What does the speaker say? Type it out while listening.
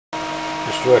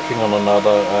working on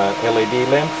another LED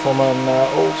lamp from an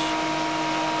old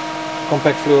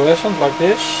compact fluorescent like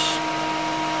this.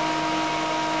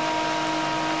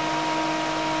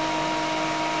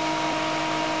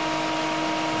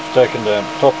 I've taken the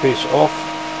top piece off,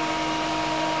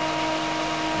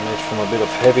 and it's from a bit of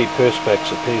heavy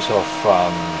perspex, a piece of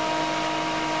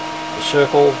the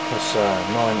circle. Has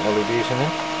 9 LEDs in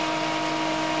it.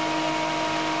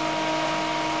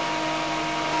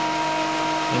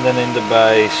 And then in the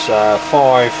base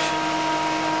 5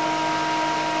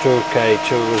 2K2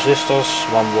 resistors,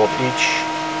 1 watt each,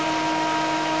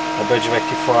 a bridge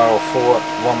rectifier of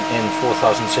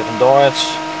 1N4007 diodes,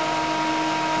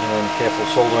 and then careful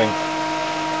soldering.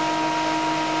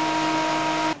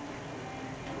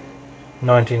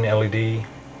 19 LED,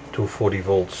 240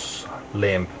 volts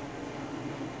lamp,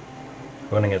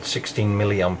 running at 16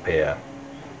 milliampere.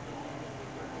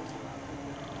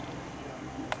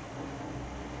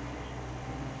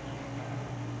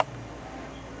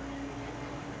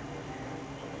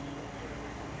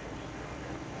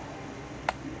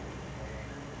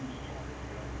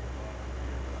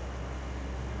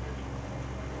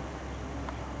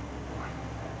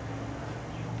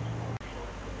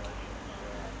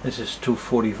 This is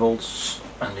 240 volts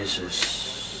and this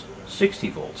is 60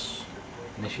 volts.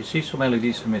 And as you see, some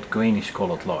LEDs emit greenish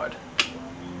colored light.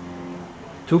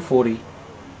 240,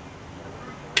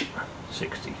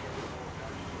 60.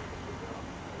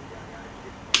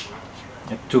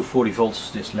 At 240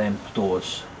 volts this lamp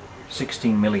draws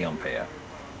 16 milliampere.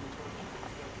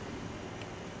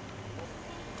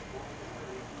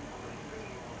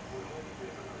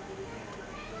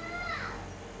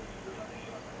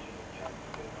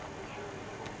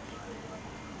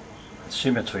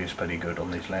 Symmetry is pretty good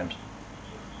on these lamps.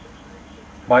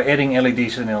 By adding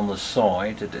LEDs in on the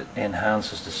side, it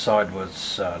enhances the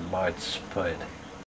sidewards light spread.